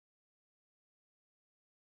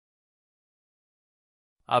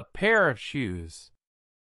a pair of shoes.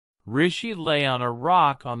 Rishi lay on a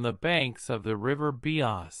rock on the banks of the river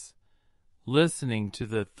Beas, listening to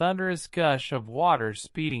the thunderous gush of water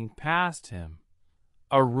speeding past him,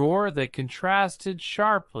 a roar that contrasted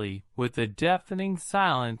sharply with the deafening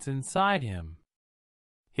silence inside him.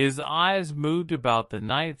 His eyes moved about the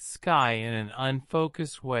night sky in an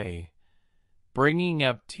unfocused way, bringing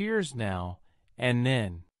up tears now and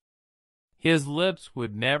then. His lips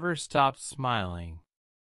would never stop smiling,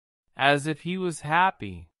 as if he was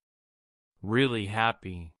happy, really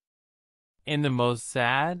happy, in the most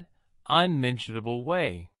sad, unmentionable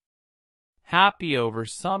way. Happy over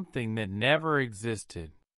something that never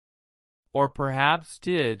existed, or perhaps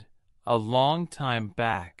did, a long time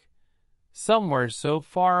back, somewhere so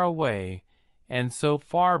far away and so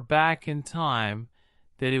far back in time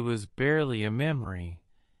that it was barely a memory,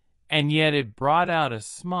 and yet it brought out a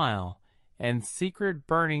smile and secret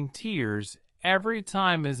burning tears every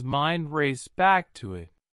time his mind raced back to it.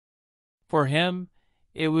 For him,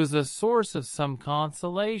 it was a source of some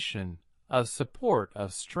consolation, of support,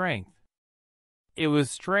 of strength. It was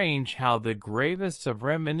strange how the gravest of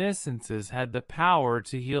reminiscences had the power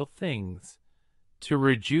to heal things, to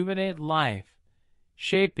rejuvenate life,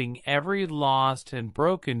 shaping every lost and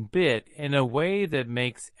broken bit in a way that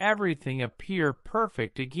makes everything appear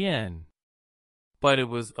perfect again. But it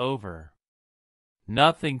was over.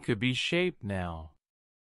 Nothing could be shaped now.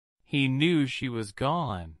 He knew she was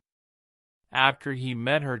gone. After he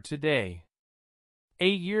met her today,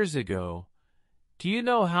 8 years ago, do you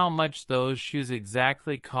know how much those shoes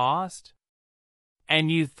exactly cost?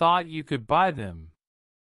 And you thought you could buy them.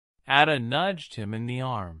 Ada nudged him in the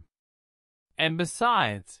arm. And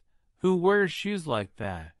besides, who wears shoes like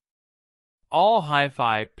that? All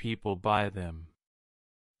hi-fi people buy them.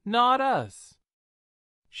 Not us.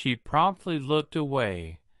 She promptly looked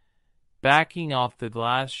away, backing off the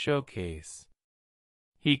glass showcase.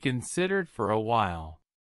 He considered for a while.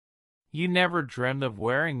 You never dreamed of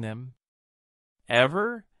wearing them?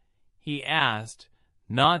 Ever? He asked,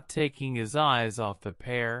 not taking his eyes off the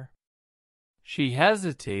pair. She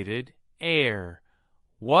hesitated.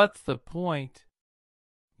 What's the point?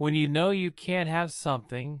 When you know you can't have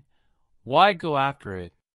something, why go after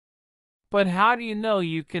it? But how do you know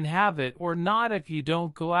you can have it or not if you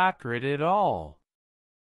don't go after it at all?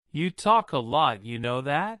 You talk a lot, you know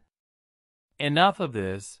that? Enough of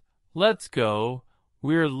this. Let's go.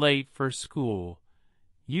 We're late for school.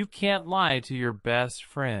 You can't lie to your best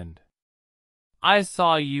friend. I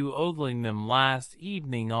saw you ogling them last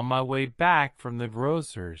evening on my way back from the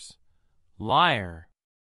grocer's. Liar.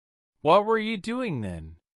 What were you doing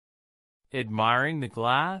then? Admiring the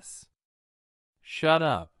glass? Shut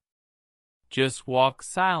up. Just walk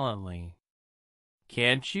silently.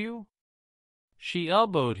 Can't you? She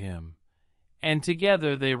elbowed him, and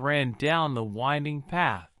together they ran down the winding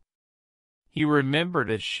path. He remembered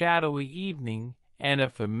a shadowy evening and a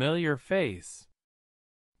familiar face.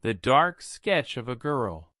 The dark sketch of a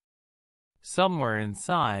girl. Somewhere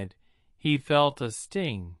inside, he felt a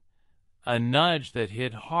sting, a nudge that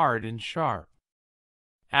hit hard and sharp.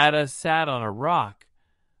 Ada sat on a rock,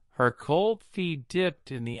 her cold feet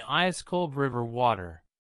dipped in the ice-cold river water.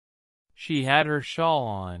 She had her shawl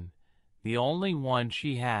on, the only one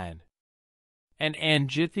she had. An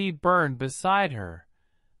anjithy burned beside her,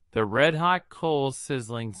 the red-hot coals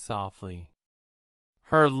sizzling softly.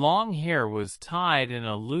 Her long hair was tied in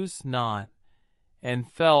a loose knot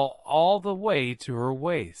and fell all the way to her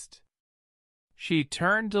waist. She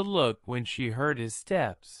turned to look when she heard his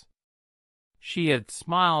steps. She had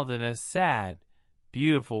smiled in a sad,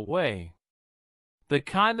 beautiful way, the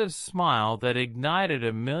kind of smile that ignited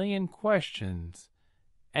a million questions,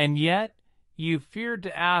 and yet you feared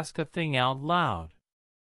to ask a thing out loud.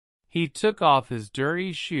 He took off his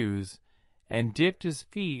dirty shoes and dipped his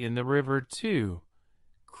feet in the river too,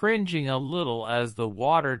 cringing a little as the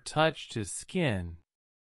water touched his skin.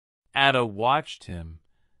 Ada watched him,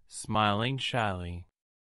 smiling shyly.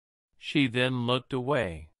 She then looked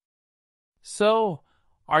away. So,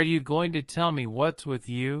 are you going to tell me what's with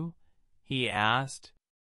you? He asked.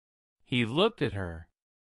 He looked at her.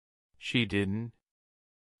 She didn't.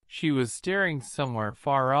 She was staring somewhere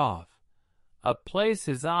far off, a place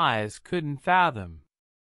his eyes couldn't fathom.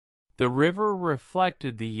 The river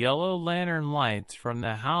reflected the yellow lantern lights from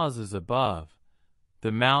the houses above,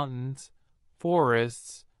 the mountains,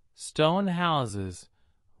 forests, stone houses,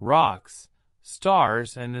 rocks,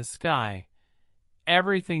 stars, and the sky,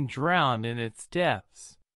 everything drowned in its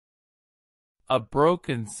depths. A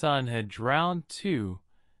broken sun had drowned too,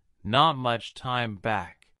 not much time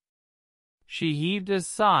back. She heaved a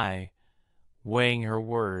sigh, weighing her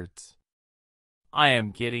words. I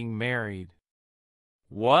am getting married."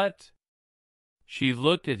 "What?" She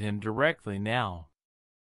looked at him directly now.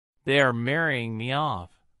 "They are marrying me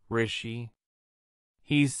off, Rishi."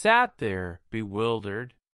 He sat there,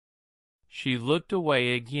 bewildered. She looked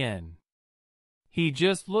away again. He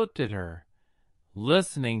just looked at her,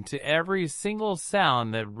 listening to every single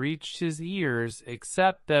sound that reached his ears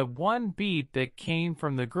except that one beat that came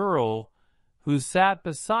from the girl who sat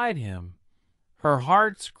beside him, her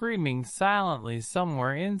heart screaming silently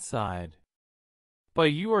somewhere inside.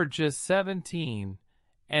 "But you are just 17,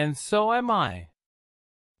 and so am I.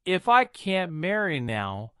 If I can't marry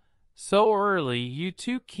now, so early, you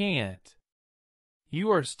too can't. You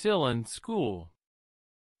are still in school.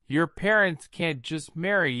 Your parents can't just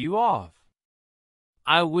marry you off."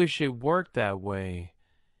 "I wish it worked that way,"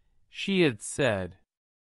 she had said.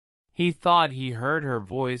 He thought he heard her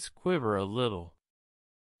voice quiver a little.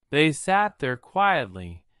 They sat there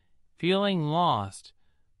quietly, feeling lost,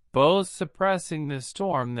 both suppressing the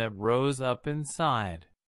storm that rose up inside.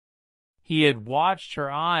 He had watched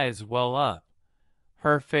her eyes well up,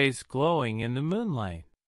 her face glowing in the moonlight.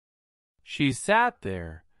 She sat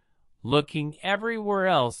there, looking everywhere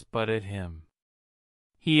else but at him.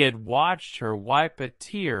 He had watched her wipe a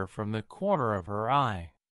tear from the corner of her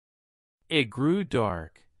eye. It grew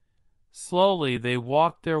dark. Slowly they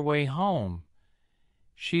walked their way home.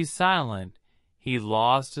 She silent, he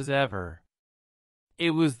lost as ever.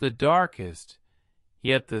 It was the darkest,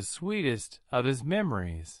 yet the sweetest of his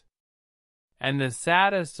memories. And the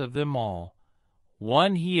saddest of them all,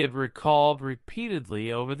 one he had recalled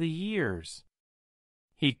repeatedly over the years.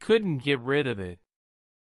 He couldn't get rid of it.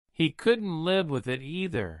 He couldn't live with it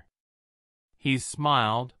either. He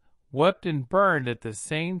smiled, wept and burned at the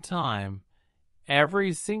same time,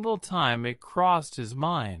 every single time it crossed his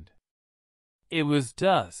mind. It was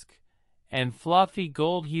dusk, and fluffy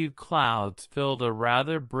gold-hued clouds filled a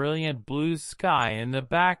rather brilliant blue sky in the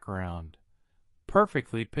background,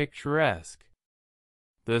 perfectly picturesque.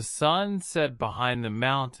 The sun set behind the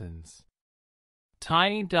mountains.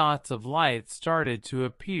 Tiny dots of light started to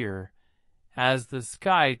appear as the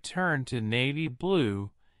sky turned to navy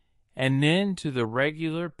blue and then to the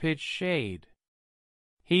regular pitch shade.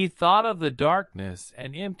 He thought of the darkness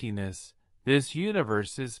and emptiness this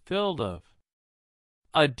universe is filled of.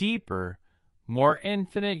 A deeper, more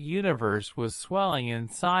infinite universe was swelling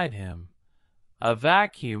inside him, a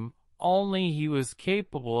vacuum only he was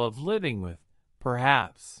capable of living with,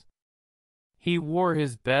 perhaps. He wore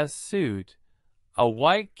his best suit, a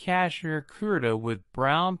white cashmere kurta with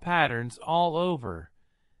brown patterns all over,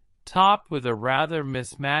 topped with a rather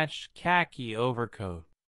mismatched khaki overcoat.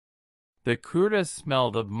 The kurta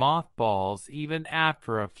smelled of mothballs even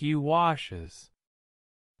after a few washes.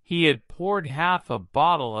 He had poured half a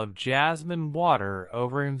bottle of jasmine water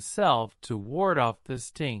over himself to ward off the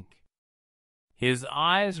stink. His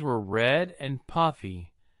eyes were red and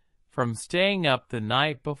puffy, from staying up the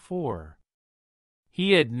night before.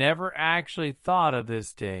 He had never actually thought of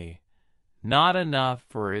this day, not enough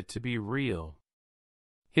for it to be real.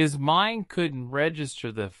 His mind couldn't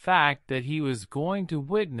register the fact that he was going to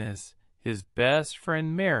witness his best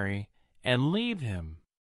friend marry and leave him.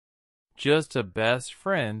 Just a best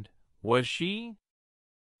friend, was she?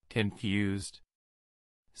 Confused.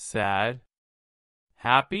 Sad?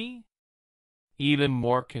 Happy? Even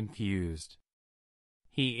more confused.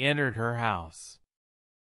 He entered her house.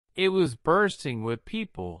 It was bursting with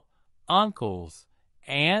people, uncles,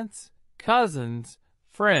 aunts, cousins,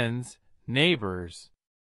 friends, neighbors.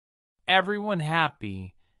 Everyone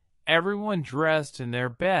happy, everyone dressed in their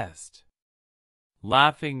best,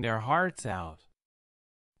 laughing their hearts out.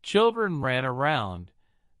 Children ran around.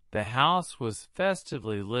 The house was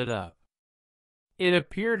festively lit up. It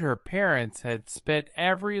appeared her parents had spent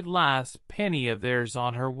every last penny of theirs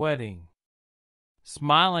on her wedding.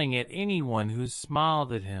 Smiling at anyone who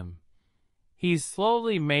smiled at him, he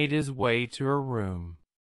slowly made his way to her room.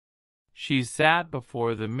 She sat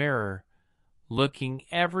before the mirror, looking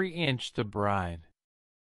every inch the bride.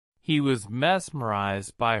 He was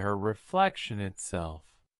mesmerized by her reflection itself.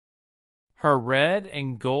 Her red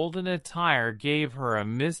and golden attire gave her a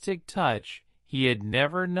mystic touch he had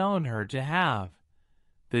never known her to have.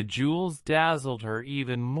 The jewels dazzled her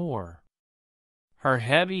even more. Her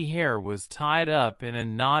heavy hair was tied up in a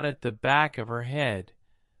knot at the back of her head,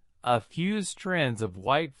 a few strands of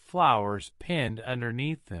white flowers pinned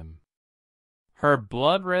underneath them. Her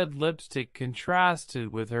blood-red lipstick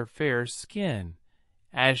contrasted with her fair skin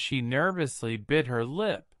as she nervously bit her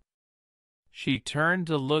lip. She turned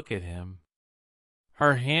to look at him.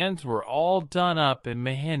 Her hands were all done up in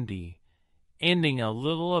mehendi, ending a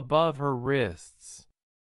little above her wrists.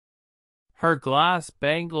 Her glass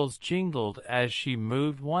bangles jingled as she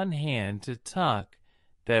moved one hand to tuck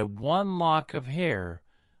that one lock of hair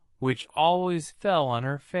which always fell on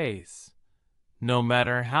her face, no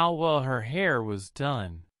matter how well her hair was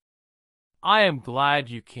done. "I am glad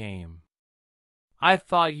you came. I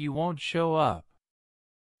thought you won't show up."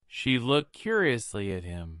 She looked curiously at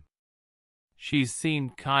him. She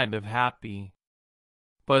seemed kind of happy.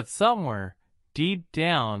 But somewhere, deep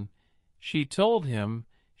down, she told him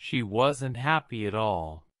she wasn't happy at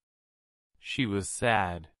all. She was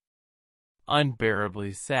sad.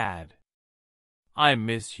 Unbearably sad. "I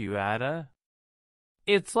miss you, Ada.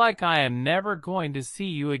 It's like I am never going to see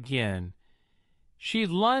you again." She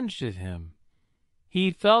lunged at him. He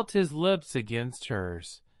felt his lips against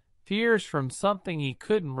hers, fierce from something he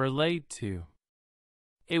couldn't relate to.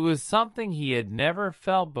 It was something he had never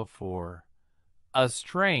felt before, a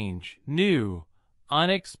strange, new,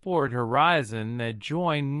 unexplored horizon that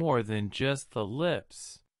joined more than just the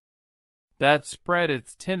lips, that spread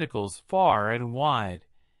its tentacles far and wide,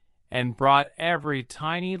 and brought every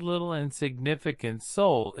tiny little insignificant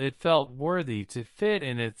soul it felt worthy to fit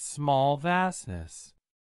in its small vastness.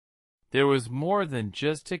 There was more than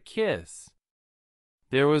just a kiss.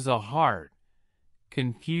 There was a heart,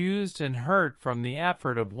 confused and hurt from the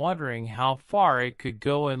effort of wondering how far it could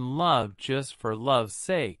go in love just for love's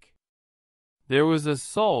sake. There was a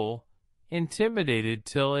soul, intimidated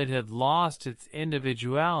till it had lost its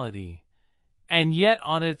individuality, and yet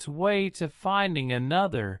on its way to finding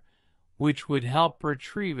another which would help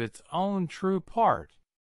retrieve its own true part.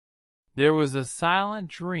 There was a silent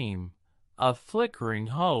dream, a flickering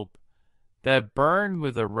hope, that burned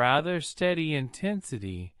with a rather steady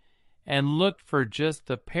intensity and looked for just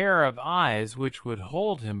the pair of eyes which would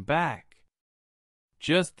hold him back.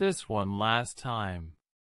 Just this one last time.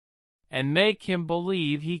 And make him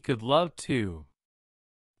believe he could love too.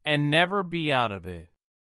 And never be out of it.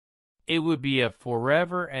 It would be a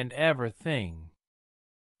forever and ever thing.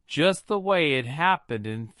 Just the way it happened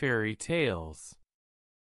in fairy tales,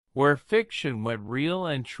 where fiction went real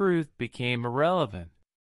and truth became irrelevant.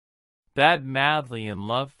 That madly in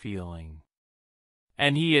love feeling.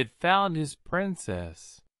 And he had found his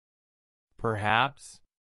princess. Perhaps,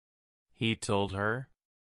 he told her,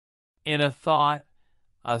 in a thought,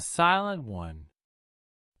 a silent one.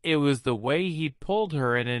 It was the way he pulled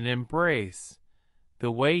her in an embrace,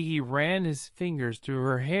 the way he ran his fingers through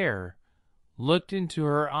her hair, looked into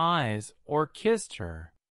her eyes, or kissed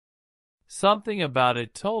her. Something about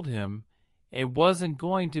it told him it wasn't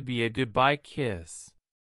going to be a goodbye kiss.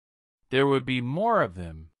 There would be more of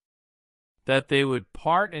them, that they would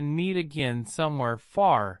part and meet again somewhere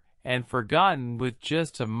far and forgotten, with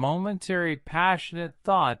just a momentary passionate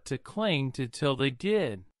thought to cling to till they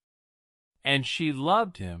did. And she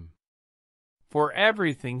loved him for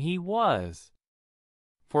everything he was,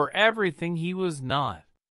 for everything he was not,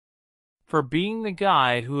 for being the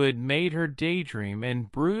guide who had made her daydream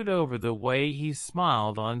and brood over the way he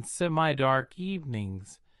smiled on semi-dark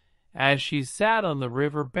evenings as she sat on the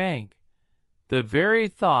river bank. The very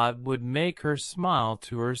thought would make her smile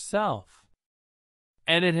to herself.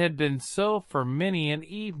 And it had been so for many an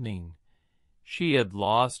evening. She had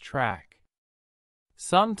lost track.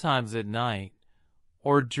 Sometimes at night,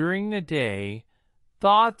 or during the day,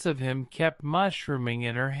 thoughts of him kept mushrooming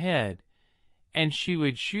in her head, and she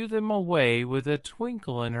would shoo them away with a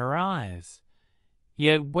twinkle in her eyes,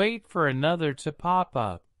 yet wait for another to pop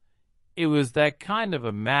up. It was that kind of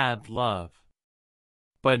a mad love.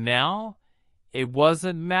 But now, it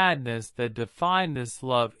wasn't madness that defined this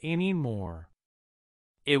love any more.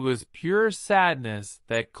 It was pure sadness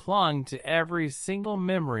that clung to every single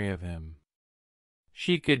memory of him.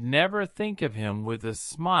 She could never think of him with a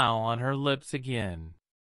smile on her lips again.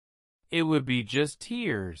 It would be just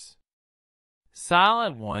tears.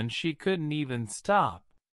 Silent ones she couldn't even stop.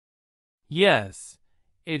 Yes,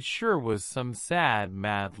 it sure was some sad,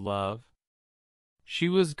 mad love. She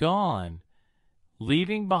was gone,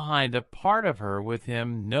 leaving behind a part of her with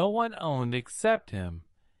him no one owned except him,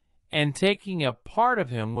 and taking a part of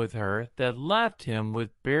him with her that left him with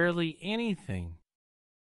barely anything.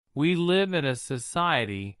 We live in a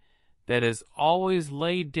society that has always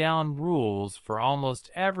laid down rules for almost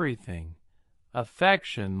everything: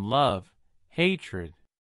 affection, love, hatred.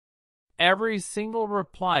 Every single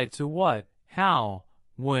reply to what, how,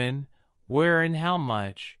 when, where, and how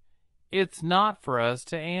much, it's not for us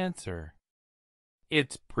to answer.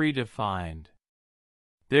 It's predefined.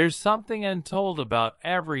 There's something untold about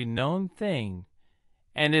every known thing,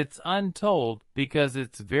 and it's untold because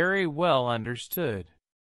it's very well understood.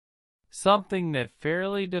 Something that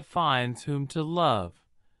fairly defines whom to love,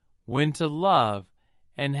 when to love,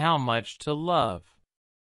 and how much to love,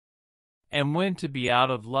 and when to be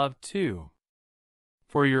out of love too.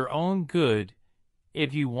 For your own good,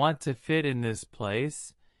 if you want to fit in this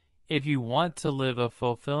place, if you want to live a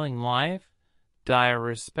fulfilling life, die a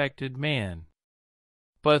respected man.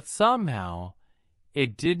 But somehow,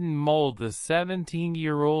 it didn't mold the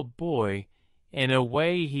 17-year-old boy in a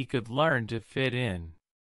way he could learn to fit in.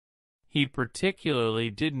 He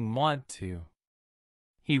particularly didn't want to.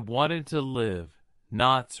 He wanted to live,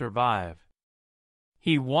 not survive.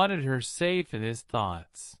 He wanted her safe in his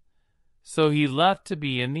thoughts. So he left to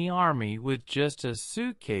be in the army with just a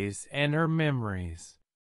suitcase and her memories.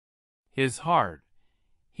 His heart,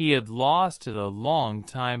 he had lost it a long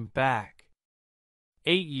time back.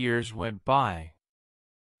 8 years went by.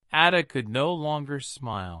 Ada could no longer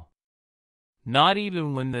smile. Not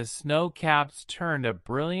even when the snow caps turned a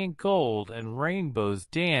brilliant gold and rainbows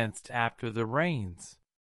danced after the rains.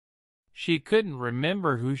 She couldn't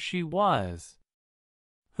remember who she was,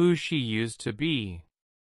 who she used to be.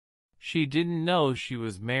 She didn't know she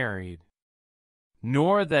was married,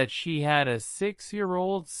 nor that she had a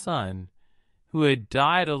 6-year-old son who had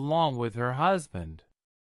died along with her husband.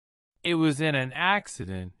 It was in an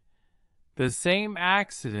accident, the same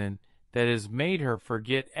accident that has made her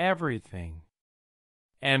forget everything.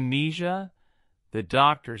 Amnesia, the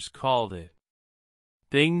doctors called it.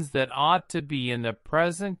 Things that ought to be in the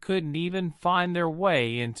present couldn't even find their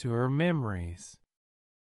way into her memories.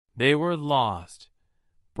 They were lost,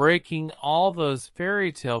 breaking all those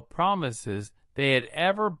fairy tale promises they had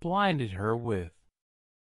ever blinded her with.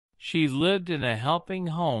 She lived in a helping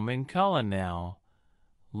home in Cullen now,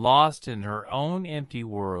 lost in her own empty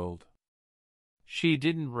world. She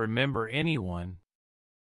didn't remember anyone.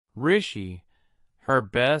 Rishi, her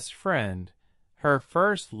best friend, her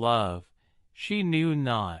first love, she knew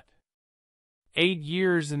not. 8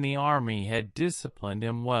 years in the army had disciplined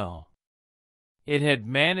him well. It had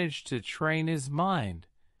managed to train his mind,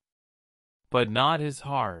 but not his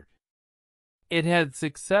heart. It had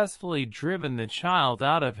successfully driven the child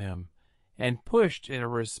out of him and pushed in a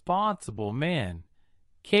responsible man,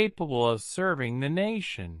 capable of serving the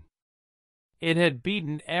nation. It had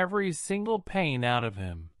beaten every single pain out of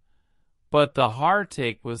him, but the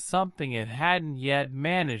heartache was something it hadn't yet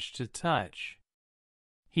managed to touch.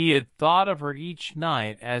 He had thought of her each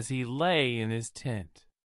night as he lay in his tent.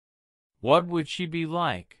 What would she be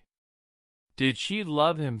like? Did she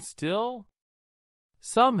love him still?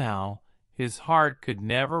 Somehow, his heart could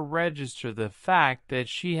never register the fact that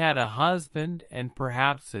she had a husband and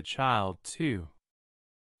perhaps a child too.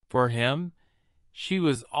 For him, she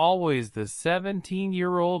was always the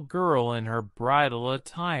 17-year-old girl in her bridal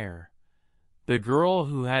attire, the girl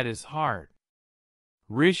who had his heart.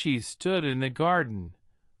 Rishi stood in the garden,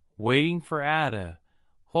 waiting for Ada,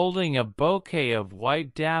 holding a bouquet of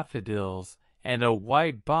white daffodils and a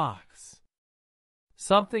white box.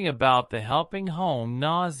 Something about the helping home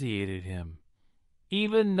nauseated him,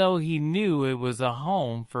 even though he knew it was a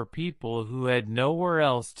home for people who had nowhere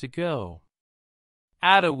else to go.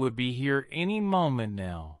 Ada would be here any moment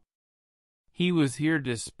now. He was here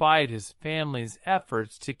despite his family's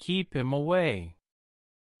efforts to keep him away.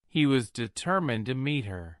 He was determined to meet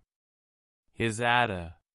her. His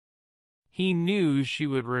Ada. He knew she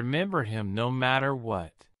would remember him no matter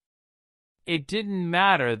what. It didn't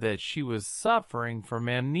matter that she was suffering from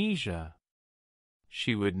amnesia.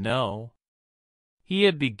 She would know. He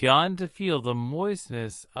had begun to feel the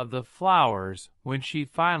moistness of the flowers when she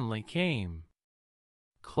finally came.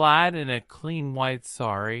 Clad in a clean white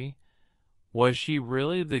sari, was she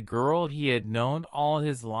really the girl he had known all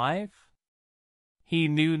his life? He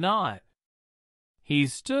knew not. He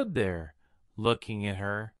stood there, looking at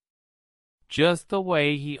her, just the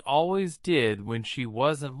way he always did when she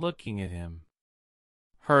wasn't looking at him.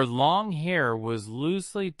 Her long hair was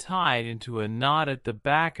loosely tied into a knot at the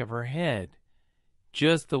back of her head,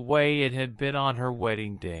 just the way it had been on her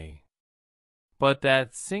wedding day. But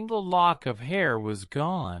that single lock of hair was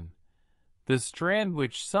gone, the strand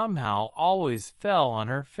which somehow always fell on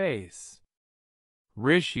her face.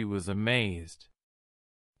 Rishi was amazed.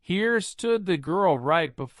 Here stood the girl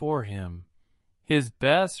right before him, his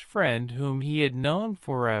best friend whom he had known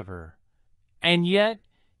forever, and yet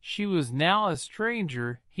she was now a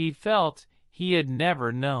stranger he felt he had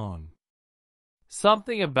never known.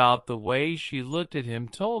 Something about the way she looked at him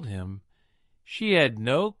told him she had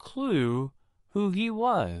no clue who he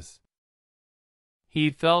was. He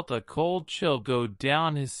felt a cold chill go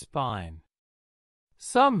down his spine.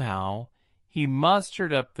 Somehow, he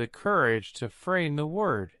mustered up the courage to frame the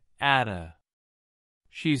word, Ada.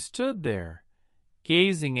 She stood there,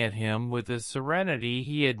 gazing at him with a serenity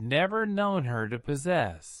he had never known her to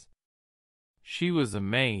possess. She was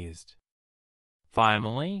amazed.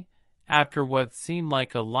 Finally, after what seemed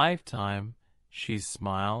like a lifetime, she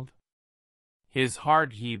smiled. His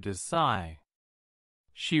heart heaved a sigh.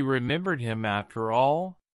 She remembered him after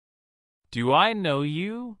all. "Do I know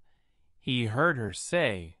you?" he heard her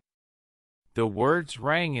say. The words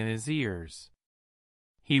rang in his ears.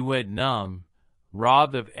 He went numb,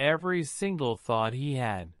 robbed of every single thought he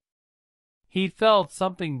had. He felt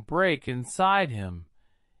something break inside him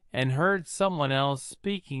and heard someone else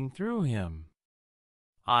speaking through him.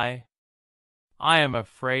 I am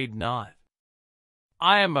afraid not.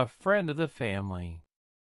 I am a friend of the family.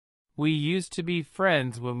 We used to be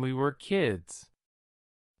friends when we were kids.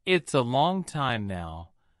 It's a long time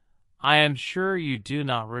now. I am sure you do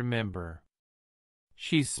not remember."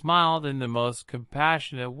 She smiled in the most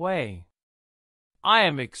compassionate way. "I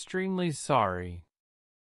am extremely sorry.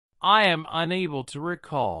 I am unable to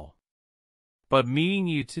recall. But meeting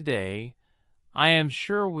you today, I am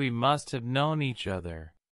sure we must have known each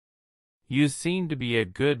other. You seem to be a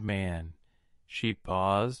good man." She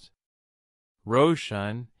paused.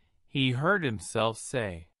 "Roshan," he heard himself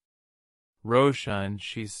say. "Roshan,"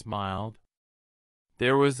 she smiled.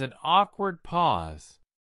 There was an awkward pause.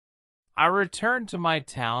 "I return to my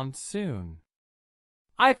town soon.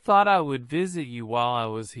 I thought I would visit you while I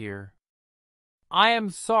was here. I am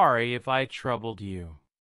sorry if I troubled you."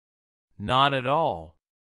 "Not at all.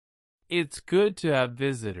 It's good to have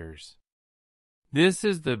visitors. This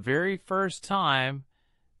is the very first time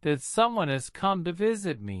that someone has come to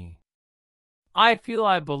visit me. I feel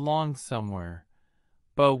I belong somewhere,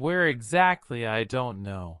 but where exactly I don't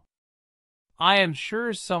know. I am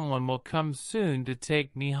sure someone will come soon to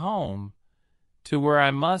take me home, to where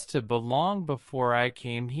I must have belonged before I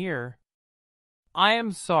came here. I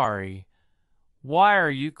am sorry. Why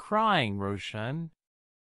are you crying, Roshan?"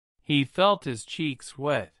 He felt his cheeks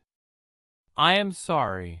wet. "I am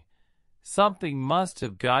sorry. Something must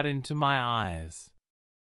have got into my eyes.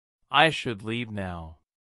 I should leave now.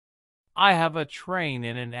 I have a train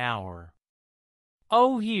in an hour.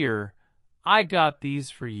 Oh, here, I got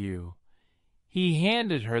these for you." He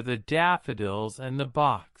handed her the daffodils and the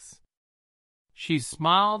box. She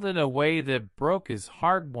smiled in a way that broke his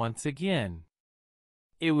heart once again.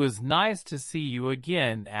 "It was nice to see you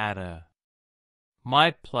again, Ada."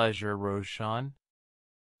 "My pleasure, Roshan.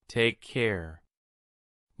 Take care.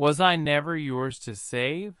 Was I never yours to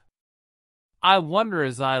save? I wonder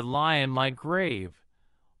as I lie in my grave,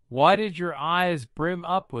 why did your eyes brim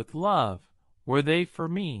up with love? Were they for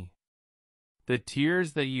me? The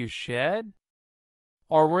tears that you shed?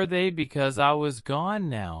 Or were they because I was gone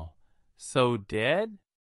now, so dead?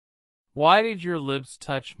 Why did your lips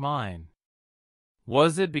touch mine?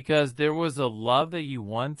 Was it because there was a love that you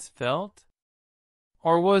once felt?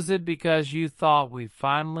 Or was it because you thought we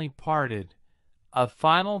finally parted, a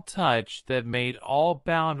final touch that made all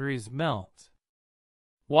boundaries melt?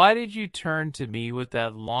 Why did you turn to me with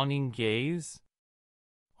that longing gaze?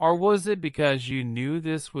 Or was it because you knew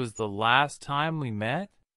this was the last time we met?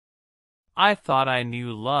 I thought I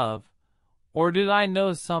knew love, or did I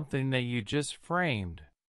know something that you just framed?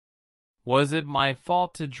 Was it my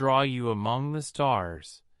fault to draw you among the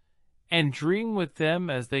stars, and dream with them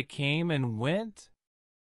as they came and went?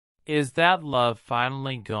 Is that love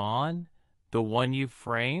finally gone, the one you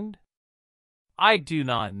framed? I do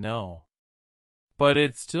not know. But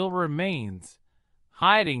it still remains,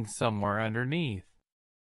 hiding somewhere underneath.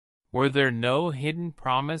 Were there no hidden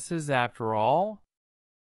promises after all?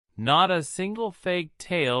 Not a single fake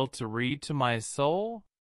tale to read to my soul?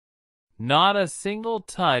 Not a single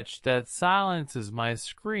touch that silences my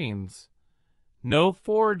screams? No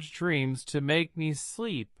forged dreams to make me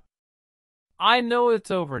sleep? I know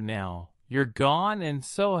it's over now. You're gone, and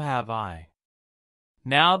so have I.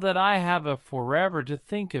 Now that I have a forever to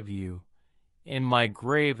think of you, in my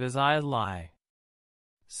grave as I lie."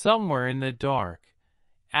 Somewhere in the dark,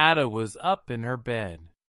 Ada was up in her bed.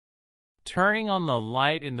 Turning on the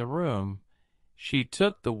light in the room, she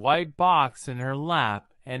took the white box in her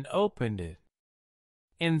lap and opened it.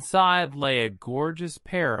 Inside lay a gorgeous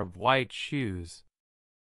pair of white shoes.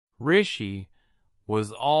 "Rishi,"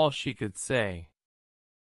 was all she could say.